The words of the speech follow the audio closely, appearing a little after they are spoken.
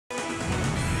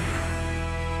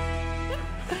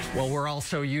Well, we're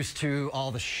also used to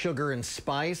all the sugar and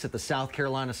spice at the South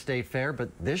Carolina State Fair, but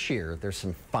this year there's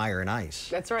some fire and ice.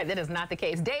 That's right. That is not the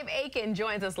case. Dave Aiken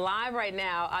joins us live right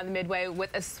now on the Midway with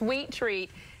a sweet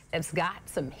treat that's got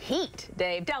some heat.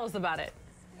 Dave, tell us about it.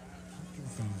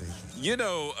 You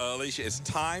know, Alicia, it's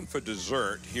time for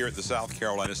dessert here at the South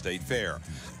Carolina State Fair.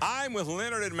 I'm with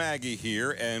Leonard and Maggie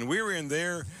here, and we're in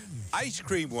their ice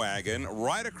cream wagon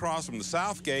right across from the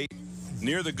South Gate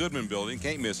near the Goodman Building.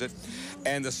 Can't miss it.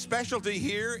 And the specialty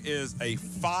here is a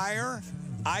fire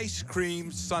ice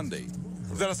cream sundae.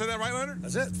 Did I say that right, Leonard?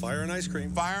 That's it. Fire and ice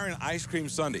cream. Fire and ice cream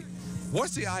sundae.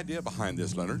 What's the idea behind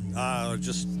this, Leonard?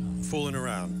 Just fooling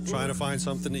around, trying to find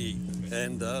something to eat.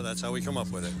 And that's how we come up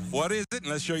with it. What is it? And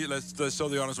let's show you. Let's show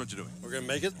the audience what you're doing. We're going to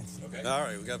make it. Okay. All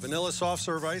right. We got vanilla soft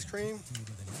serve ice cream.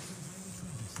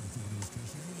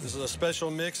 This is a special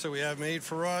mix that we have made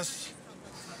for us.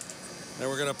 Then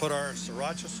we're going to put our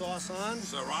sriracha sauce on.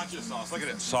 Sriracha sauce. Look at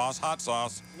it. Sauce, hot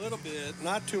sauce. A little bit,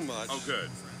 not too much. Oh, good.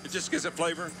 It just gives it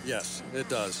flavor? Yes, it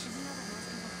does.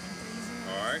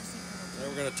 All right. Then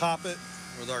we're going to top it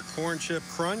with our corn chip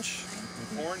crunch.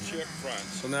 Corn chip crunch.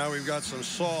 So now we've got some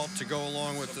salt to go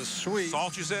along with the sweet.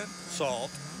 Salt, you said?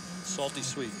 Salt. Salty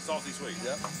sweet. Salty sweet.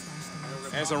 Yep.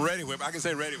 And some Ready Whip. I can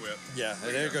say Ready Whip. Yeah,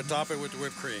 and then you're going to top it with the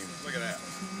whipped cream. Look at that.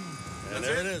 And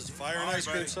there it is, fire and ice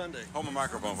cream sundae. Hold my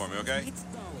microphone for me, okay?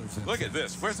 Look at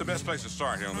this. Where's the best place to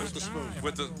start here on this? With the spoon.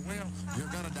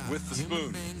 With the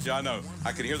spoon. Yeah, I know.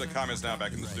 I can hear the comments now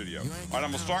back in the studio. All right,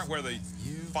 I'm going to start where the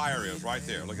fire is, right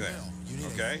there. Look at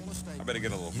that. Okay? I better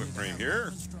get a little whipped cream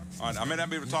here. All right, I may not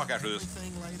be able to talk after this.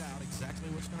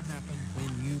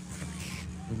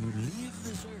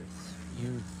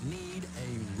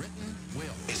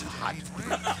 It's hot.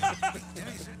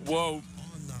 Whoa.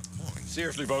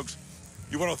 Seriously, folks.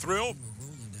 You want a thrill?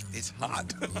 It's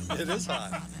hot. It is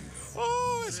hot.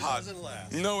 Oh, it's hot. It doesn't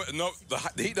last. No,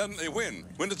 the heat doesn't. When?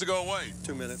 When does it go away?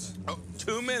 2 minutes. Oh,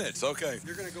 2 minutes. Okay.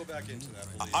 You're going to go back into that.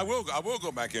 I will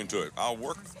go back into it. I'll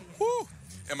work. Woo.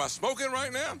 Am I smoking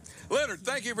right now? Leonard,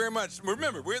 thank you very much.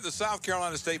 Remember, we're at the South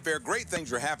Carolina State Fair. Great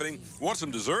things are happening. Want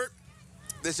some dessert?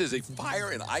 This is a fire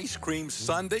and ice cream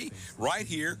sundae right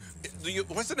here.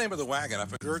 What's the name of the wagon?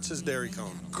 Gertz's Dairy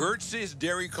Cone. Gertz's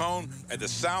Dairy Cone at the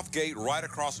South Gate, right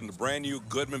across from the brand new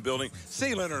Goodman Building.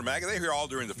 See Leonard and Maggie. They're here all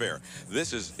during the fair.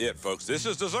 This is it, folks. This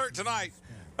is dessert tonight.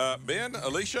 Ben,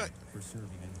 Alicia,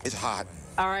 it's hot.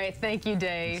 All right. Thank you,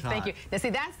 Dave. Thank you. Now,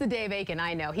 see, that's the Dave Aiken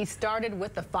I know. He started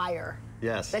with the fire.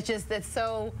 Yes. That's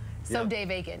so Yep.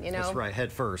 Dave Aiken, you know? That's right,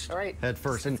 head first. All right. Head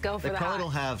first. And let's go for the cone will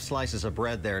have slices of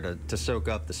bread there to soak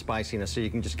up the spiciness, so you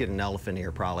can just get an elephant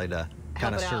here probably to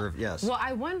kind of serve. Yes. Well,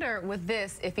 I wonder with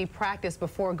this if he practiced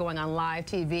before going on live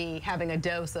TV, having a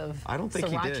dose of I don't think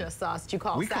he did. sriracha sauce that you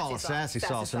call we sassy call it sauce. sassy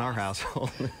sauce in our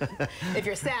household. If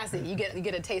you're sassy, you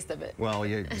get a taste of it. Well,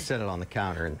 you set it on the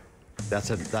counter, and that's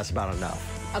about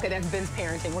enough. Okay, that's Ben's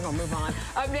parenting. We're going to move on.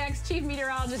 Up next, Chief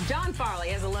Meteorologist John Farley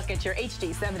has a look at your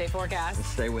HD 7-day forecast.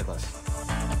 Stay with us.